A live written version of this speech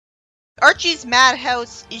Archie's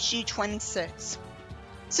Madhouse, issue 26.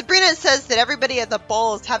 Sabrina says that everybody at the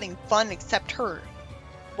ball is having fun except her.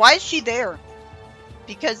 Why is she there?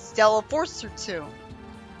 Because Stella forced her to.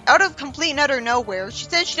 Out of complete and utter nowhere, she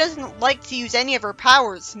says she doesn't like to use any of her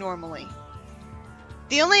powers normally.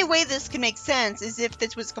 The only way this can make sense is if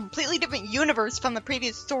this was a completely different universe from the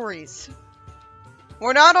previous stories.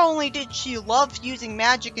 Where not only did she love using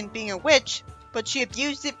magic and being a witch, but she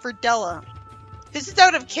abused it for Della. This is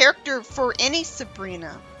out of character for any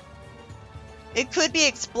Sabrina. It could be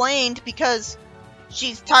explained because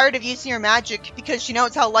she's tired of using her magic because she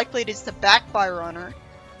knows how likely it is to backfire on her,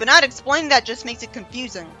 but not explaining that just makes it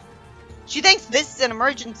confusing. She thinks this is an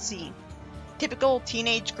emergency. Typical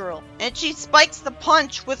teenage girl. And she spikes the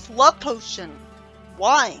punch with love potion.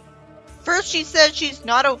 Why? First she says she's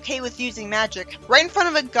not okay with using magic, right in front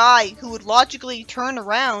of a guy who would logically turn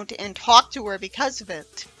around and talk to her because of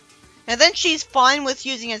it. And then she's fine with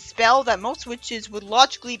using a spell that most witches would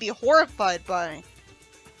logically be horrified by.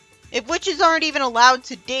 If witches aren't even allowed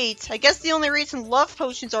to date, I guess the only reason love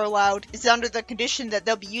potions are allowed is under the condition that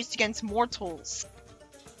they'll be used against mortals.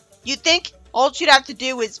 You'd think all she'd have to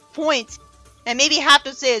do is point, and maybe have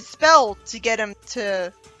to say a spell to get him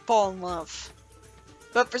to fall in love.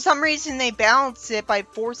 But for some reason they balance it by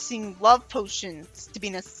forcing love potions to be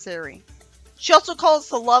necessary. She also calls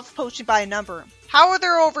the love potion by a number. How are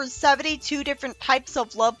there over 72 different types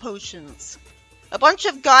of love potions? A bunch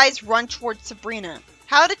of guys run towards Sabrina.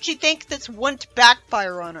 How did she think this wouldn't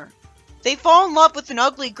backfire on her? They fall in love with an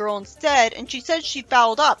ugly girl instead, and she says she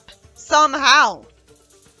fouled up. Somehow.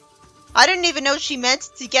 I didn't even know she meant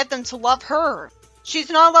to get them to love her. She's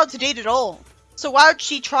not allowed to date at all. So why would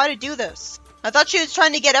she try to do this? I thought she was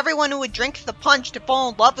trying to get everyone who would drink the punch to fall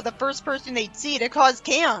in love with the first person they'd see to cause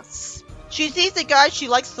chaos. She sees the guy she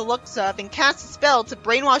likes the looks of and casts a spell to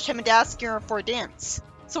brainwash him into asking her for a dance.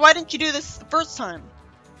 So why didn't you do this the first time?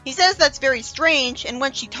 He says that's very strange, and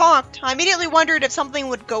when she talked, I immediately wondered if something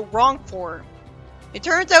would go wrong for her. It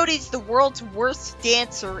turns out he's the world's worst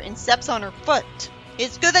dancer and steps on her foot.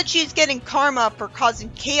 It's good that she's getting karma for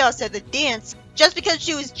causing chaos at the dance just because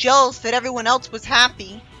she was jealous that everyone else was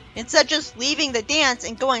happy, instead of just leaving the dance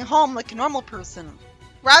and going home like a normal person.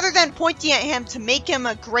 Rather than pointing at him to make him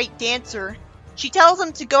a great dancer, she tells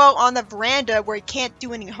him to go out on the veranda where he can't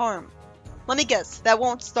do any harm. Let me guess, that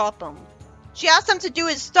won't stop him. She asks him to do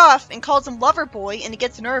his stuff and calls him Loverboy, and he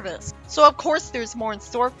gets nervous, so of course there's more in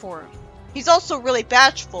store for him. He's also really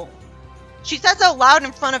bashful. She says out loud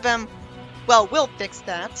in front of him, well, we'll fix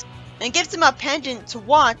that, and gives him a pendant to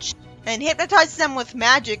watch, and hypnotizes him with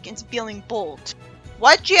magic into feeling bold.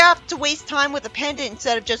 Why'd you have to waste time with a pendant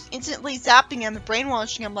instead of just instantly zapping him and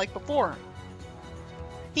brainwashing him like before?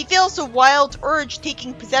 He feels a wild urge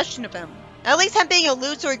taking possession of him. At least him being a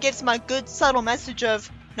loser gives him a good subtle message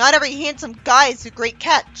of, not every handsome guy is a great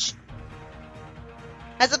catch.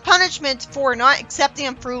 As a punishment for not accepting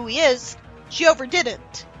him for who he is, she overdid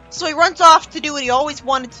it. So he runs off to do what he always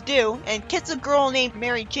wanted to do, and kisses a girl named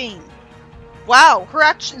Mary Jane. Wow, her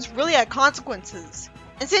actions really had consequences.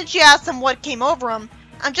 And since she asks him what came over him,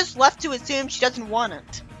 I'm just left to assume she doesn't want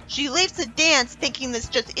it. She leaves the dance thinking this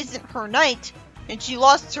just isn't her night, and she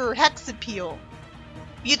lost her hex appeal.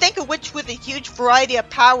 You'd think a witch with a huge variety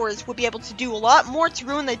of powers would be able to do a lot more to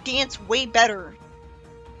ruin the dance way better.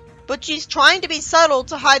 But she's trying to be subtle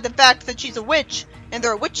to hide the fact that she's a witch, and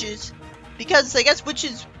there are witches, because I guess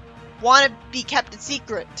witches want to be kept a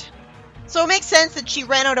secret. So it makes sense that she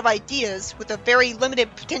ran out of ideas, with a very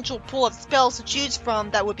limited potential pool of spells to choose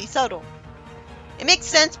from that would be subtle. It makes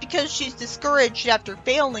sense because she's discouraged after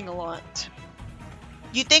failing a lot.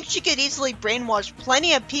 You'd think she could easily brainwash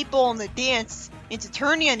plenty of people in the dance into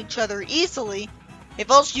turning on each other easily if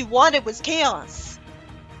all she wanted was chaos.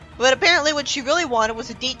 But apparently what she really wanted was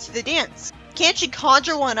a date to the dance. Can't she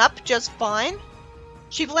conjure one up just fine?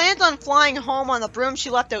 She plans on flying home on the broom she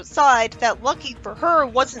left outside that, lucky for her,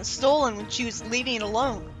 wasn't stolen when she was leaving it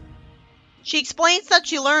alone. She explains that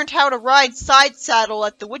she learned how to ride side saddle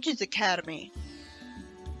at the Witches Academy.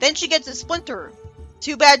 Then she gets a splinter.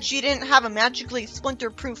 Too bad she didn't have a magically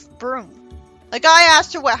splinter-proof broom. A guy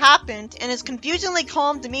asked her what happened, and his confusingly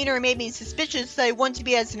calm demeanor made me suspicious that he wouldn't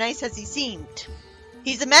be as nice as he seemed.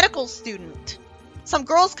 He's a medical student. Some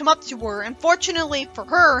girls come up to her, and fortunately for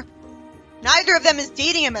her, neither of them is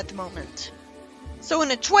dating him at the moment. So in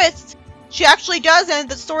a twist, she actually does end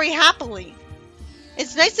the story happily.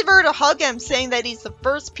 It's nice of her to hug him, saying that he's the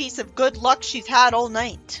first piece of good luck she's had all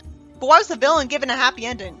night. But why was the villain given a happy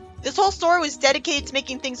ending? This whole story was dedicated to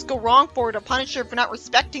making things go wrong for her to punish her for not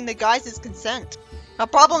respecting the guy's consent. A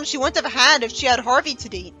problem she wouldn't have had if she had Harvey to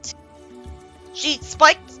date. She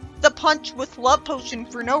spiked the punch with love potion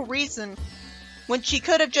for no reason, when she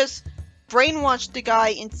could have just brainwashed the guy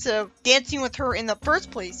into dancing with her in the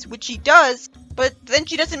first place, which she does, but then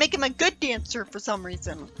she doesn't make him a good dancer for some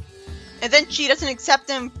reason. And then she doesn't accept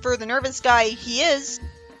him for the nervous guy he is,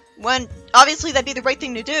 when obviously that'd be the right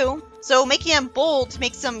thing to do. So making him bold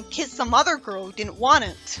makes him kiss some other girl who didn't want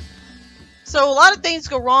it. So a lot of things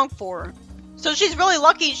go wrong for her. So she's really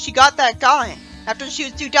lucky she got that guy, after she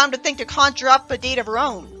was too dumb to think to conjure up a date of her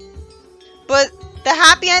own. But the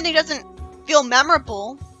happy ending doesn't feel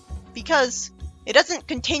memorable, because it doesn't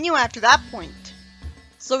continue after that point.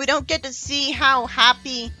 So we don't get to see how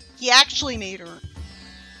happy he actually made her.